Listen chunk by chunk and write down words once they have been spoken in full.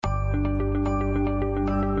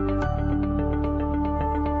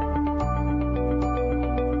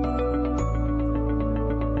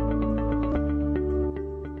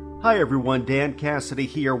Hi everyone, Dan Cassidy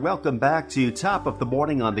here. Welcome back to Top of the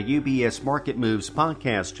Morning on the UBS Market Moves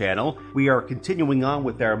podcast channel. We are continuing on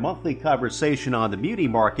with our monthly conversation on the muni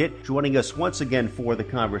market. Joining us once again for the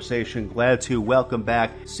conversation, glad to welcome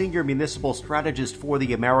back Senior Municipal Strategist for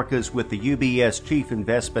the Americas with the UBS Chief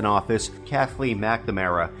Investment Office, Kathleen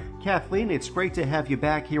McNamara. Kathleen, it's great to have you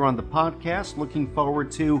back here on the podcast. Looking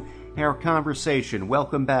forward to our conversation.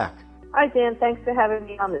 Welcome back. Hi, Dan. Thanks for having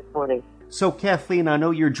me on this morning. So, Kathleen, I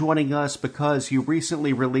know you're joining us because you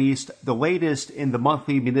recently released the latest in the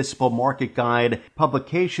monthly Municipal Market Guide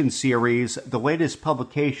publication series. The latest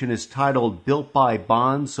publication is titled Built by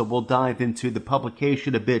Bonds, so we'll dive into the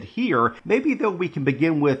publication a bit here. Maybe, though, we can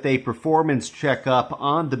begin with a performance checkup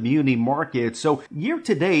on the muni market. So, year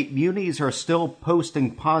to date, munis are still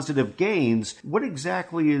posting positive gains. What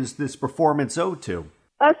exactly is this performance owed to?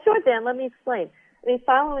 Sure, Dan. Let me explain.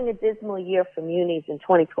 Following a dismal year for munis in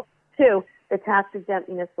 2022, the tax-exempt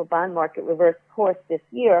municipal bond market reversed course this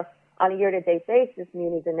year. On a year-to-date basis,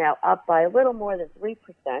 munis are now up by a little more than 3%.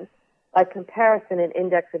 By comparison, an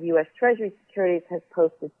index of U.S. Treasury securities has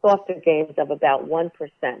posted softer gains of about 1%.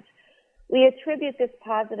 We attribute this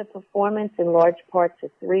positive performance in large part to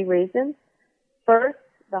three reasons. First,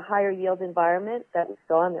 the higher yield environment that we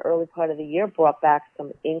saw in the early part of the year brought back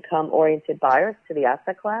some income-oriented buyers to the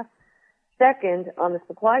asset class. Second, on the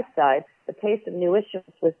supply side, the pace of new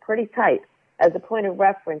issuance was pretty tight. As a point of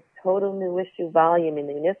reference, total new issue volume in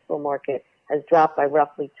the municipal market has dropped by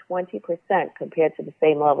roughly 20% compared to the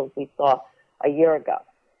same levels we saw a year ago.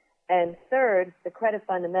 And third, the credit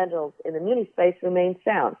fundamentals in the muni space remain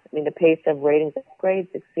sound. The pace of ratings upgrades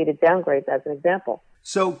exceeded downgrades as an example.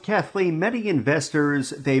 So, Kathleen, many investors,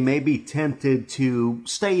 they may be tempted to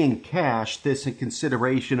stay in cash, this in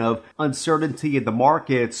consideration of uncertainty in the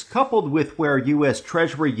markets, coupled with where U.S.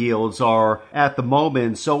 Treasury yields are at the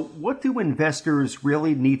moment. So what do investors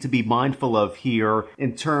really need to be mindful of here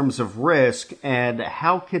in terms of risk, and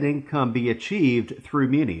how can income be achieved through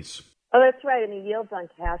munis? Oh, that's right. Yields on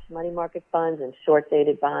cash, money market funds, and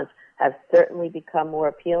short-dated bonds have certainly become more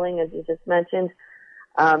appealing, as you just mentioned.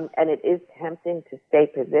 And it is tempting to stay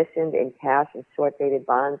positioned in cash and short-dated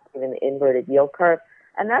bonds given the inverted yield curve.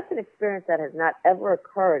 And that's an experience that has not ever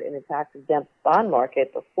occurred in a tax-exempt bond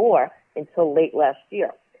market before until late last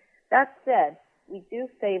year. That said, we do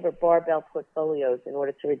favor barbell portfolios in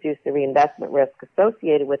order to reduce the reinvestment risk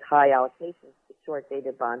associated with high allocations to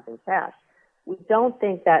short-dated bonds and cash. We don't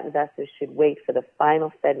think that investors should wait for the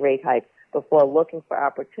final Fed rate hike before looking for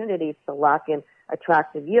opportunities to lock in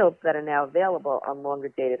attractive yields that are now available on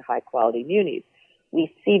longer-dated, high-quality munis.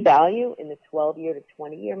 We see value in the 12-year to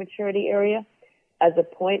 20-year maturity area. As a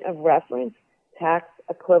point of reference,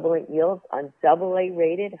 tax-equivalent yields on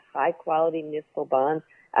AA-rated, high-quality municipal bonds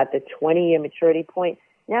at the 20-year maturity point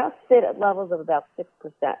now sit at levels of about 6%.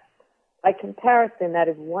 By comparison, that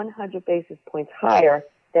is 100 basis points higher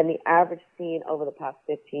than the average seen over the past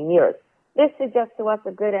 15 years. This suggests to us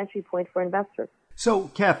a good entry point for investors. So,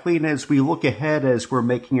 Kathleen, as we look ahead, as we're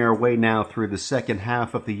making our way now through the second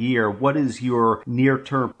half of the year, what is your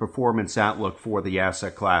near-term performance outlook for the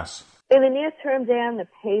asset class? In the near term, Dan, the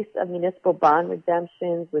pace of municipal bond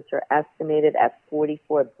redemptions, which are estimated at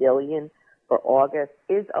 $44 billion for August,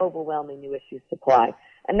 is overwhelming new issue supply.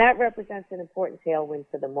 And that represents an important tailwind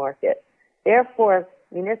for the market. Therefore,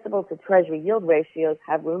 municipal to Treasury yield ratios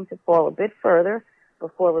have room to fall a bit further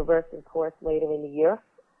before reversing course later in the year.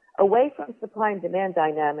 Away from supply and demand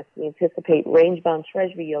dynamics, we anticipate range-bound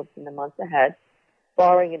Treasury yields in the months ahead,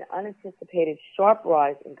 barring an unanticipated sharp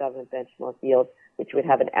rise in government benchmark yields, which would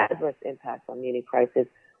have an adverse impact on muni prices.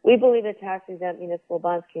 We believe that tax-exempt municipal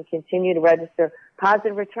bonds can continue to register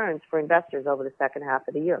positive returns for investors over the second half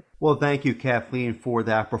of the year. Well, thank you, Kathleen, for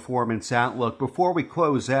that performance outlook. Before we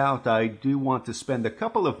close out, I do want to spend a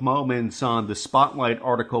couple of moments on the Spotlight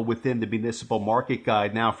article within the Municipal Market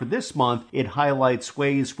Guide. Now, for this month, it highlights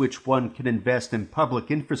ways which one can invest in public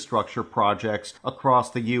infrastructure projects across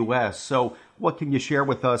the U.S. So what can you share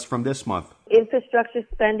with us from this month? Infrastructure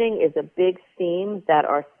spending is a big theme that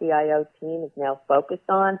our CIO team is now focused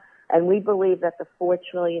on, and we believe that the $4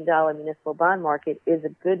 trillion municipal bond market is a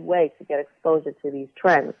good way to get exposure to these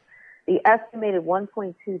trends. The estimated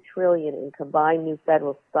 $1.2 trillion in combined new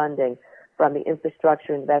federal funding from the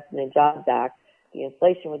Infrastructure Investment and Jobs Act, the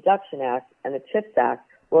Inflation Reduction Act, and the CHIPS Act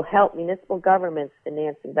will help municipal governments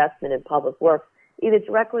finance investment in public works either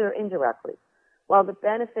directly or indirectly. While the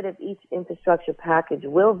benefit of each infrastructure package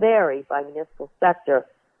will vary by municipal sector,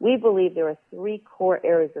 we believe there are three core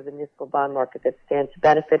areas of the municipal bond market that stand to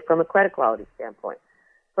benefit from a credit quality standpoint.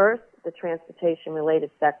 First, the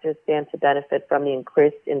transportation-related sectors stand to benefit from the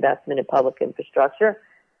increased investment in public infrastructure.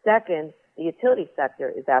 Second, the utility sector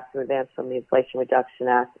is apt to advance from the Inflation Reduction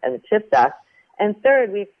Act and the CHIPS Act. And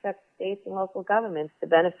third, we expect states and local governments to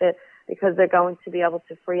benefit because they're going to be able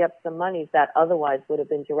to free up some monies that otherwise would have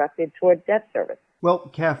been directed toward debt service.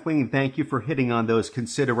 Well, Kathleen, thank you for hitting on those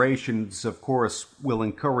considerations. Of course, we'll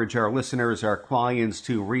encourage our listeners, our clients,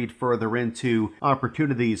 to read further into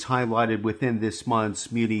opportunities highlighted within this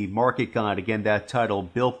month's Muni Market Guide. Again, that title,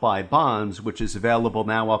 Built by Bonds, which is available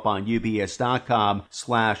now up on ubs.com/CIO.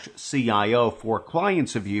 For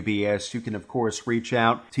clients of UBS, you can, of course, reach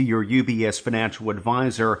out to your UBS financial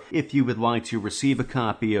advisor if you would like to receive a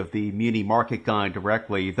copy of the Muni Market Guide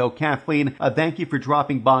directly. Though, Kathleen, thank you for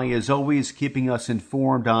dropping by, as always, keeping us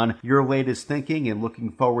informed on your latest thinking, and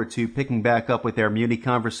looking forward to picking back up with our Muni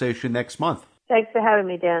conversation next month. Thanks for having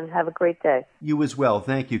me, Dan. Have a great day. You as well.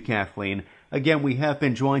 Thank you, Kathleen. Again, we have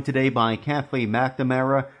been joined today by Kathleen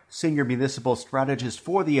McNamara, Senior Municipal Strategist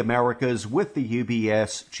for the Americas with the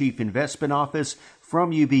UBS Chief Investment Office.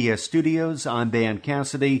 From UBS Studios, I'm Dan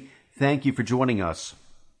Cassidy. Thank you for joining us.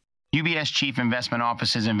 UBS Chief Investment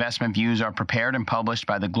Office's investment views are prepared and published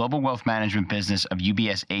by the global wealth management business of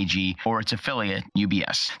UBS AG or its affiliate,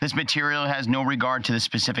 UBS. This material has no regard to the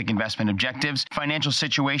specific investment objectives, financial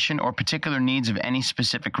situation, or particular needs of any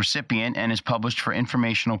specific recipient and is published for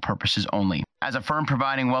informational purposes only. As a firm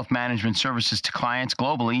providing wealth management services to clients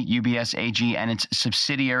globally, UBS AG and its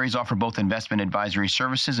subsidiaries offer both investment advisory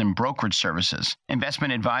services and brokerage services.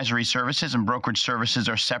 Investment advisory services and brokerage services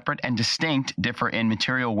are separate and distinct, differ in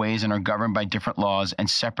material ways, and are governed by different laws and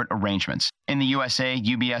separate arrangements. In the USA,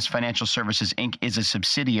 UBS Financial Services, Inc. is a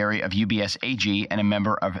subsidiary of UBS AG and a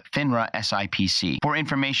member of FINRA SIPC. For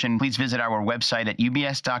information, please visit our website at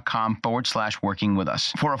ubs.com/working with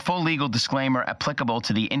us. For a full legal disclaimer applicable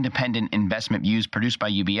to the independent investment views produced by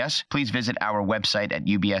UBS, please visit our website at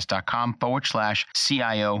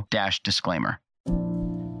ubs.com/CIO-disclaimer.